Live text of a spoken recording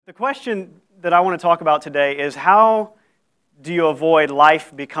The question that I want to talk about today is, how do you avoid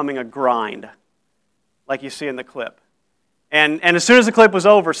life becoming a grind, like you see in the clip? And as soon as the clip was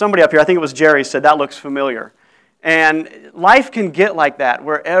over, somebody up here, I think it was Jerry, said, that looks familiar. And life can get like that,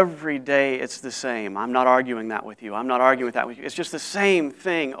 where every day it's the same. I'm not arguing that with you. I'm not arguing with that with you. It's just the same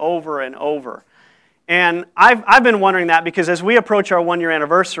thing over and over. And I've been wondering that because as we approach our one-year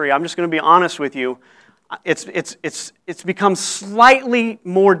anniversary, I'm just going to be honest with you, it's become slightly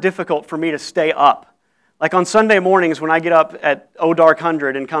more difficult for me to stay up. Like on Sunday mornings when I get up at dark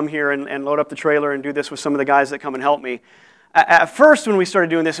 100 and come here and load up the trailer and do this with some of the guys that come and help me. At first, when we started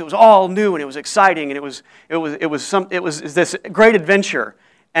doing this, it was all new and it was exciting and it was this great adventure.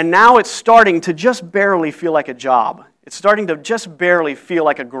 And now it's starting to just barely feel like a job. It's starting to just barely feel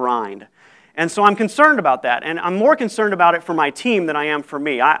like a grind. And so I'm concerned about that. And I'm more concerned about it for my team than I am for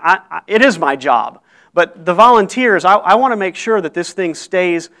me. It is my job. But the volunteers, I want to make sure that this thing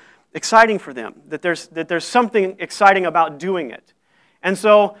stays exciting for them, that there's something exciting about doing it. And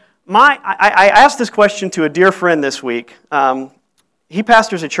so I asked this question to a dear friend this week. He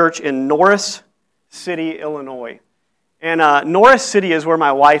pastors a church in Norris City, Illinois. And Norris City is where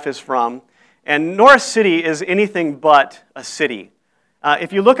my wife is from. And Norris City is anything but a city.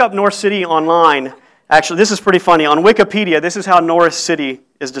 If you look up Norris City online, actually, this is pretty funny. On Wikipedia, this is how Norris City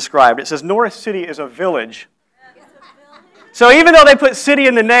is described. It says Norris City is a village. So even though they put city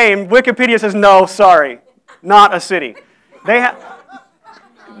in the name, Wikipedia says, no, sorry, not a city. They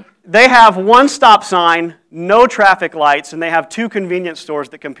have one stop sign, no traffic lights, and they have two convenience stores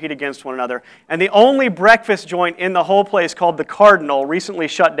that compete against one another. And the only breakfast joint in the whole place, called the Cardinal, recently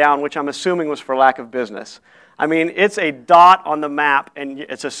shut down, which I'm assuming was for lack of business. I mean, it's a dot on the map, and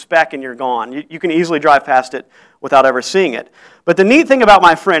it's a speck, and you're gone. You can easily drive past it without ever seeing it. But the neat thing about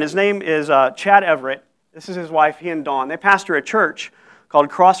my friend, his name is Chad Everett. This is his wife, he and Dawn. They pastor a church called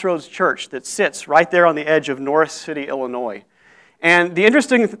Crossroads Church that sits right there on the edge of Norris City, Illinois. And the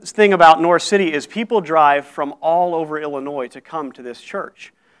interesting thing about Norris City is people drive from all over Illinois to come to this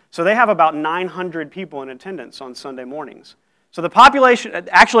church. So they have about 900 people in attendance on Sunday mornings. So the population,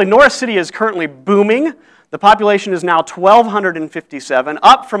 actually Norris City is currently booming. The population is now 1,257,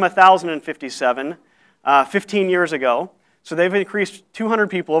 up from 1,057 15 years ago. So they've increased 200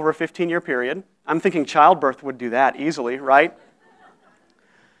 people over a 15-year period. I'm thinking childbirth would do that easily, right?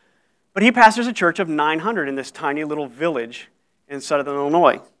 But he pastors a church of 900 in this tiny little village in southern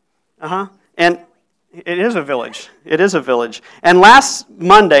Illinois. And it is a village. It is a village. And last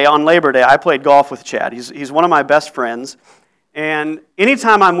Monday on Labor Day, I played golf with Chad. He's one of my best friends. And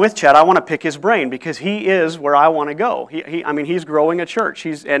anytime I'm with Chad, I want to pick his brain because he is where I want to go. He's growing a church.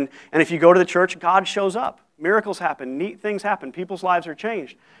 And if you go to the church, God shows up. Miracles happen. Neat things happen. People's lives are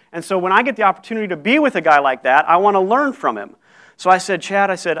changed. And so when I get the opportunity to be with a guy like that, I want to learn from him. So I said,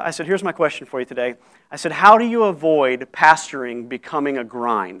 Chad, I said, here's my question for you today. I said, how do you avoid pastoring becoming a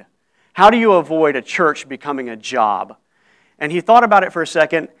grind? How do you avoid a church becoming a job? And he thought about it for a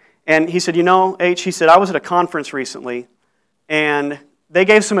second, and he said, he said, I was at a conference recently, and they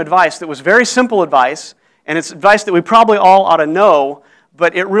gave some advice that was very simple advice, and it's advice that we probably all ought to know,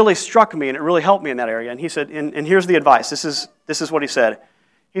 but it really struck me, and it really helped me in that area. And he said, and here's the advice. This is what he said.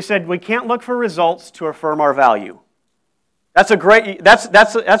 He said, we can't look for results to affirm our value. That's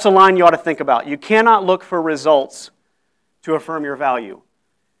a line you ought to think about. You cannot look for results to affirm your value.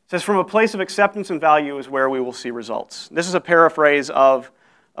 It says, from a place of acceptance and value is where we will see results. This is a paraphrase of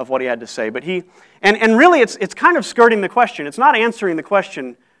what he had to say. But and really it's kind of skirting the question. It's not answering the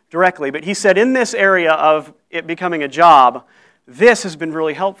question directly, but he said in this area of it becoming a job, this has been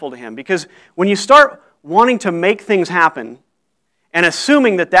really helpful to him. Because when you start wanting to make things happen and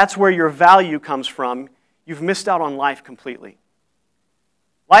assuming that that's where your value comes from, you've missed out on life completely.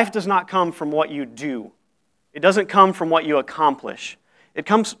 Life does not come from what you do. It doesn't come from what you accomplish.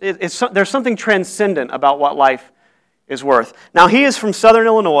 There's something transcendent about what life is worth. Now, he is from southern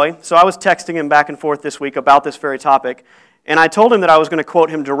Illinois, so I was texting him back and forth this week about this very topic, and I told him that I was going to quote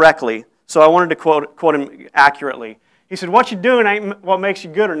him directly, so I wanted to quote him accurately. He said, what you doing ain't what makes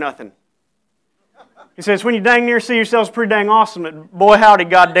you good or nothing. He says, when you dang near see yourselves pretty dang awesome, but boy howdy,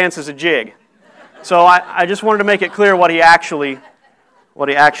 God dances a jig. So I just wanted to make it clear what he actually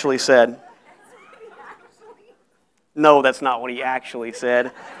said. No, that's not what he actually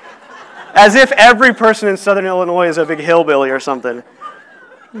said. As if every person in southern Illinois is a big hillbilly or something.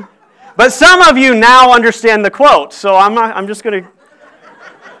 But some of you now understand the quote, so I'm just going to...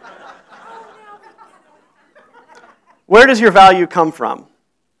 Where does your value come from?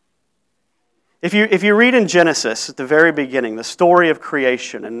 If you read in Genesis at the very beginning, the story of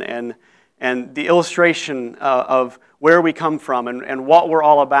creation and the illustration of where we come from and what we're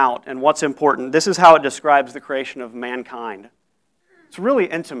all about and what's important. This is how it describes the creation of mankind. It's really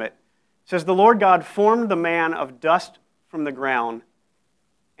intimate. It says, the Lord God formed the man of dust from the ground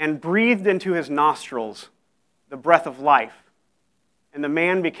and breathed into his nostrils the breath of life, and the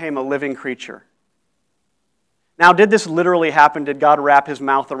man became a living creature. Now, did this literally happen? Did God wrap his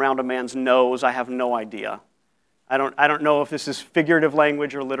mouth around a man's nose? I have no idea. I don't know if this is figurative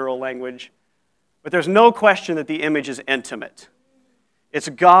language or literal language, but there's no question that the image is intimate. It's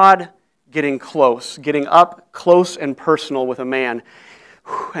God getting close, getting up close and personal with a man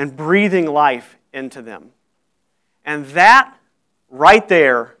and breathing life into them. And that right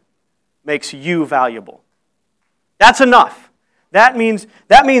there makes you valuable. That's enough. That means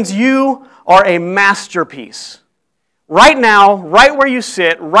you are a masterpiece. Right now, right where you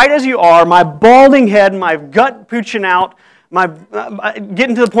sit, right as you are, my balding head, my gut pooching out, my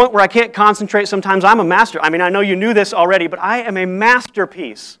getting to the point where I can't concentrate sometimes. I'm a master. I mean, I know you knew this already, but I am a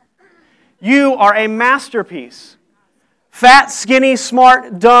masterpiece. You are a masterpiece. Fat, skinny,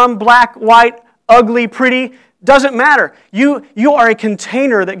 smart, dumb, black, white, ugly, pretty, doesn't matter. You are a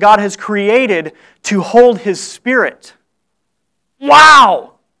container that God has created to hold His Spirit. Wow!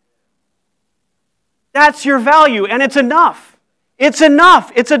 That's your value, and it's enough. It's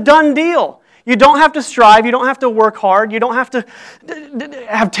enough. It's a done deal. You don't have to strive. You don't have to work hard. You don't have to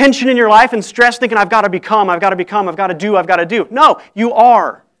have tension in your life and stress thinking, I've got to become, I've got to do. No, you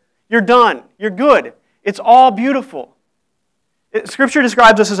are. You're done. You're good. It's all beautiful. Scripture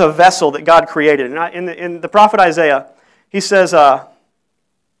describes us as a vessel that God created. And in the prophet Isaiah, he says,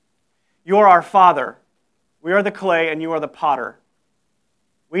 you are our Father. We are the clay, and you are the potter.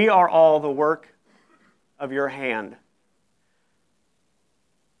 We are all the work of your hand.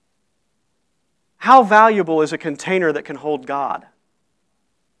 How valuable is a container that can hold God?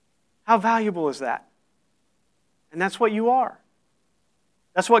 How valuable is that? And that's what you are.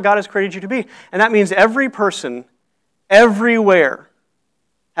 That's what God has created you to be. And that means every person, everywhere,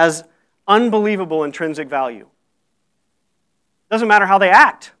 has unbelievable intrinsic value. Doesn't matter how they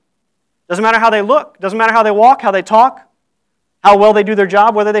act. Doesn't matter how they look. Doesn't matter how they walk, how they talk, how well they do their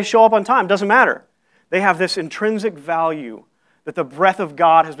job, whether they show up on time. Doesn't matter. They have this intrinsic value that the breath of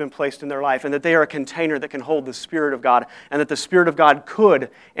God has been placed in their life, and that they are a container that can hold the Spirit of God, and that the Spirit of God could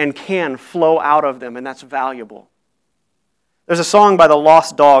and can flow out of them, and that's valuable. There's a song by the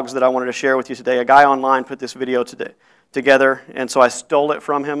Lost Dogs that I wanted to share with you today. A guy online put this video together, and so I stole it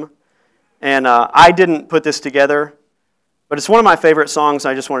from him. And I didn't put this together, but it's one of my favorite songs,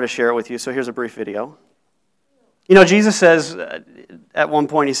 and I just wanted to share it with you, so here's a brief video. You know, Jesus says, at one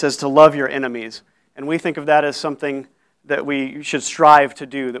point, He says to love your enemies. And we think of that as something that we should strive to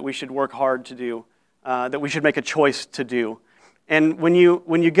do, that we should work hard to do, that we should make a choice to do. And when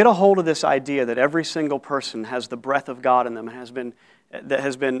you get a hold of this idea that every single person has the breath of God in them and that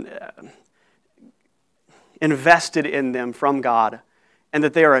has been invested in them from God, and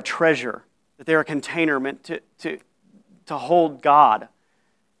that they are a treasure, that they are a container meant to hold God,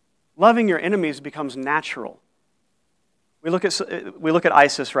 loving your enemies becomes natural. We look at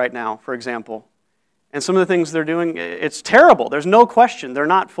ISIS right now, for example. And some of the things they're doing, it's terrible. There's no question. They're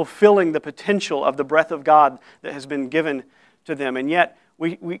not fulfilling the potential of the breath of God that has been given to them. And yet,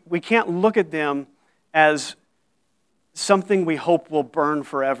 we can't look at them as something we hope will burn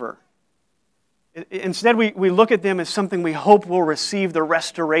forever. Instead, we look at them as something we hope will receive the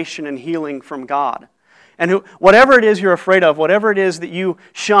restoration and healing from God. And whatever it is you're afraid of, whatever it is that you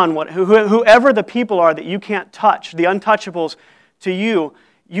shun, whoever the people are that you can't touch, the untouchables to you,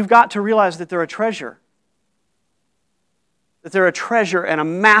 you've got to realize that they're a treasure. That they're a treasure and a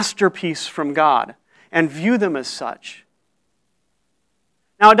masterpiece from God, and view them as such.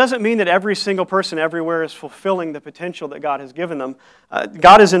 Now, it doesn't mean that every single person everywhere is fulfilling the potential that God has given them.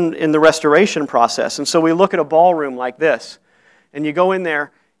 God is in the restoration process. And so we look at a ballroom like this, and you go in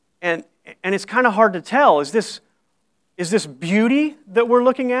there, and it's kind of hard to tell. Is this beauty that we're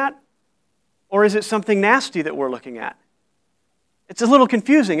looking at? Or is it something nasty that we're looking at? It's a little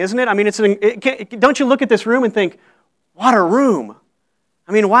confusing, isn't it? I mean, don't you look at this room and think, what a room.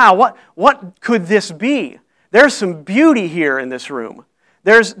 I mean, wow, what could this be? There's some beauty here in this room.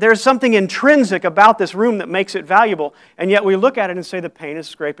 There's something intrinsic about this room that makes it valuable, and yet we look at it and say the paint is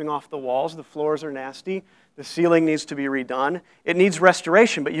scraping off the walls, the floors are nasty, the ceiling needs to be redone. It needs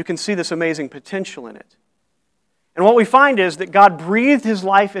restoration, but you can see this amazing potential in it. And what we find is that God breathed His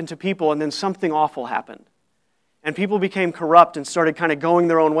life into people, and then something awful happened. And people became corrupt and started kind of going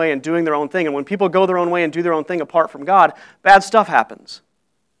their own way and doing their own thing. And when people go their own way and do their own thing apart from God, bad stuff happens.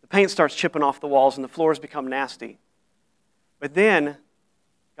 The paint starts chipping off the walls and the floors become nasty. But then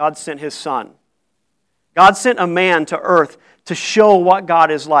God sent His Son. God sent a man to earth to show what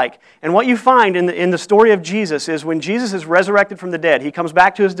God is like. And what you find in the story of Jesus is when Jesus is resurrected from the dead, He comes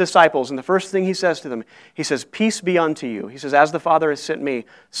back to His disciples, and the first thing He says to them, He says, "Peace be unto you." He says, "As the Father has sent me,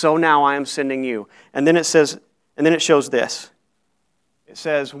 so now I am sending you." And then it shows this. It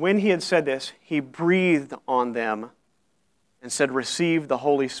says, when He had said this, He breathed on them and said, "Receive the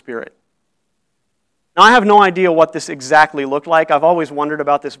Holy Spirit." Now, I have no idea what this exactly looked like. I've always wondered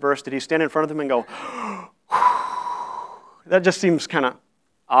about this verse. Did He stand in front of them and go, that just seems kind of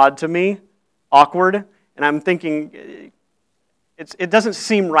odd to me, awkward. And I'm thinking, it doesn't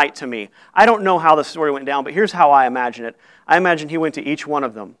seem right to me. I don't know how the story went down, but here's how I imagine it. I imagine He went to each one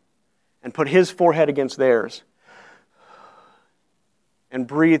of them and put His forehead against theirs and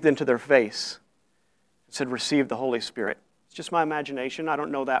breathed into their face and said, "Receive the Holy Spirit." It's just my imagination. I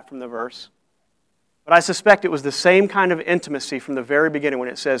don't know that from the verse. But I suspect it was the same kind of intimacy from the very beginning when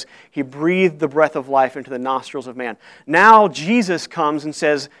it says He breathed the breath of life into the nostrils of man. Now Jesus comes and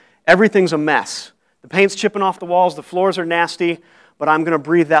says, everything's a mess. The paint's chipping off the walls, the floors are nasty, but I'm going to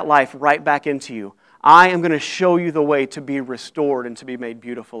breathe that life right back into you. I am going to show you the way to be restored and to be made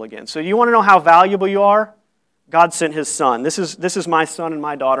beautiful again. So you want to know how valuable you are? God sent His Son. This is my son and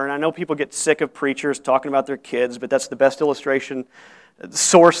my daughter, and I know people get sick of preachers talking about their kids, but that's the best illustration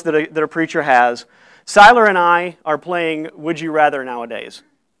source that a preacher has. Siler and I are playing Would You Rather nowadays.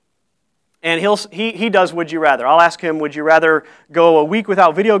 And he does Would You Rather. I'll ask him, would you rather go a week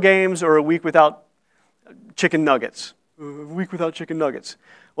without video games or a week without chicken nuggets? A week without chicken nuggets.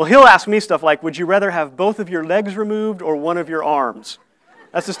 Well, he'll ask me stuff like, would you rather have both of your legs removed or one of your arms?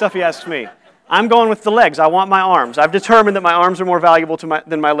 That's the stuff he asks me. I'm going with the legs. I want my arms. I've determined that my arms are more valuable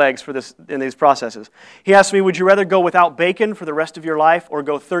than my legs in these processes. He asked me, would you rather go without bacon for the rest of your life or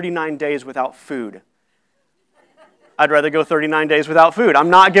go 39 days without food? I'd rather go 39 days without food. I'm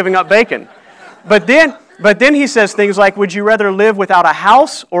not giving up bacon. But then he says things like, would you rather live without a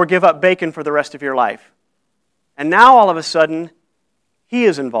house or give up bacon for the rest of your life? And now all of a sudden, he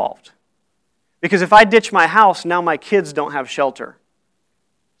is involved. Because if I ditch my house, now my kids don't have shelter.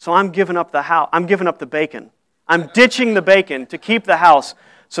 So I'm giving up the house. I'm giving up the bacon. I'm ditching the bacon to keep the house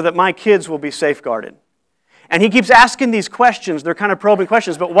so that my kids will be safeguarded. And he keeps asking these questions. They're kind of probing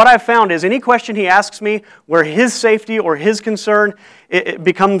questions. But what I've found is any question he asks me where his safety or his concern it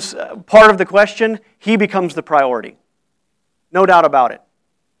becomes part of the question, he becomes the priority. No doubt about it.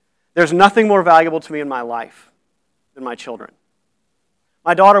 There's nothing more valuable to me in my life than my children.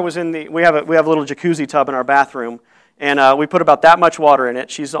 My daughter was we have a little jacuzzi tub in our bathroom. And we put about that much water in it.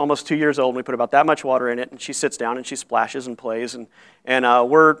 She's almost 2 years old, and we put about that much water in it, and she sits down and she splashes and plays. And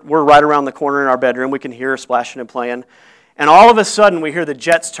we're right around the corner in our bedroom. We can hear her splashing and playing. And all of a sudden, we hear the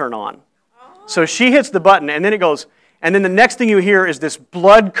jets turn on. So she hits the button, and then it goes, and then the next thing you hear is this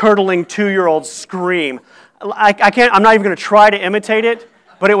blood-curdling 2-year-old scream. I'm not even going to try to imitate it,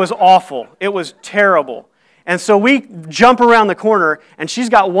 but it was awful. It was terrible. And so we jump around the corner, and she's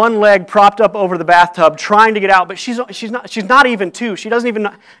got one leg propped up over the bathtub trying to get out, but she's not even 2. She doesn't even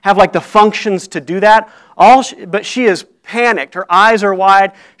have like the functions to do that. But she is panicked. Her eyes are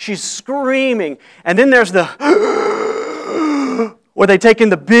wide. She's screaming. And then there's the where they take in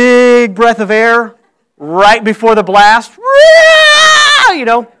the big breath of air right before the blast. You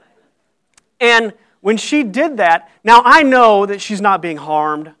know. And when she did that, now I know that she's not being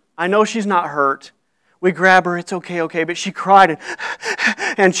harmed. I know she's not hurt. We grab her, it's okay, but she cried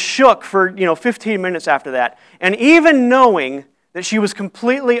and shook for 15 minutes after that. And even knowing that she was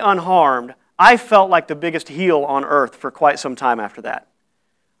completely unharmed, I felt like the biggest heel on earth for quite some time after that.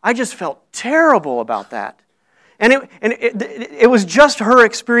 I just felt terrible about that. And it was just her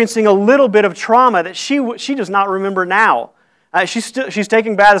experiencing a little bit of trauma that she does not remember now. She's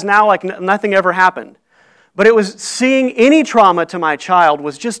taking baths now like nothing ever happened. But it was seeing any trauma to my child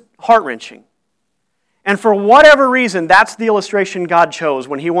was just heart-wrenching. And for whatever reason, that's the illustration God chose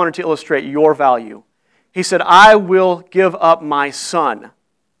when He wanted to illustrate your value. He said, I will give up my son.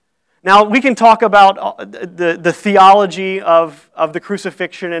 Now, we can talk about the theology of the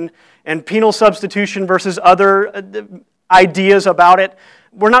crucifixion and penal substitution versus other ideas about it.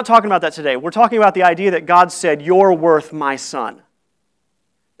 We're not talking about that today. We're talking about the idea that God said, you're worth my son.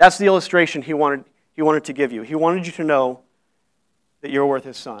 That's the illustration He wanted to give you. He wanted you to know that you're worth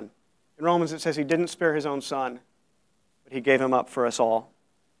His son. In Romans it says He didn't spare His own son, but He gave Him up for us all.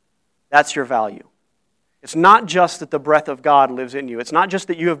 That's your value. It's not just that the breath of God lives in you. It's not just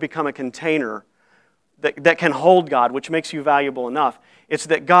that you have become a container that can hold God, which makes you valuable enough. It's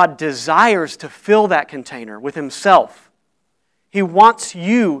that God desires to fill that container with Himself. He wants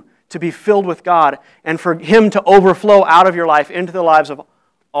you to be filled with God and for Him to overflow out of your life into the lives of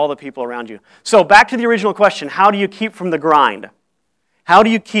all the people around you. So back to the original question, how do you keep from the grind? How do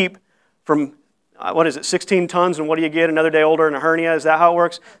you keep from, 16 tons, and what do you get, another day older and a hernia? Is that how it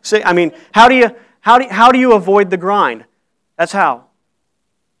works? How do you avoid the grind? That's how.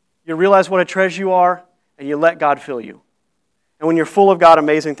 You realize what a treasure you are, and you let God fill you. And when you're full of God,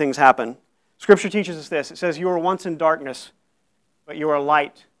 amazing things happen. Scripture teaches us this. It says, you were once in darkness, but you are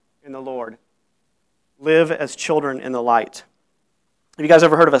light in the Lord. Live as children in the light. Have you guys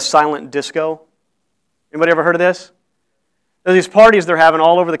ever heard of a silent disco? Anybody ever heard of this? There's these parties they're having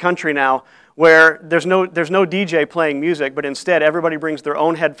all over the country now where there's no DJ playing music, but instead everybody brings their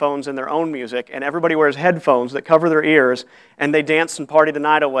own headphones and their own music, and everybody wears headphones that cover their ears, and they dance and party the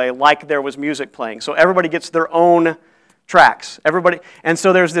night away like there was music playing. So everybody gets their own tracks. And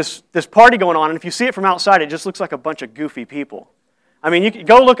so there's this party going on, and if you see it from outside, it just looks like a bunch of goofy people. You can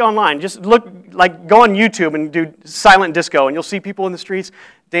go look online. Just go on YouTube and do silent disco, and you'll see people in the streets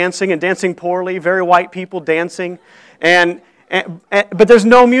dancing and dancing poorly, very white people dancing, but there's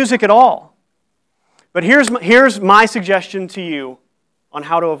no music at all. But here's my suggestion to you on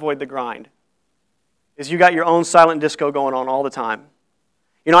how to avoid the grind, is you got your own silent disco going on all the time.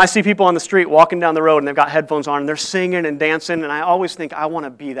 I see people on the street walking down the road, and they've got headphones on, and they're singing and dancing, and I always think, I want to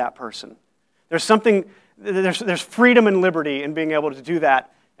be that person. There's freedom and liberty in being able to do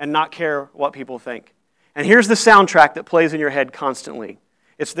that and not care what people think. And here's the soundtrack that plays in your head constantly.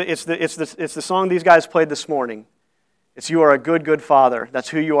 It's the song these guys played this morning. It's "You Are a Good, Good Father." That's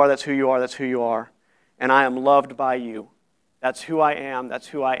who you are, that's who you are, that's who you are. And I am loved by you. That's who I am, that's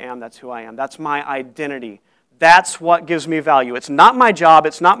who I am, that's who I am. That's my identity. That's what gives me value. It's not my job,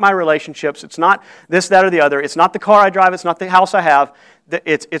 it's not my relationships, it's not this, that, or the other. It's not the car I drive, it's not the house I have.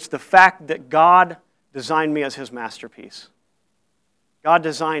 It's the fact that God designed me as His masterpiece. God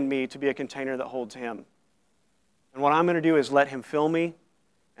designed me to be a container that holds Him. And what I'm going to do is let Him fill me,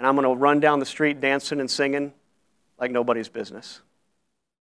 and I'm going to run down the street dancing and singing like nobody's business.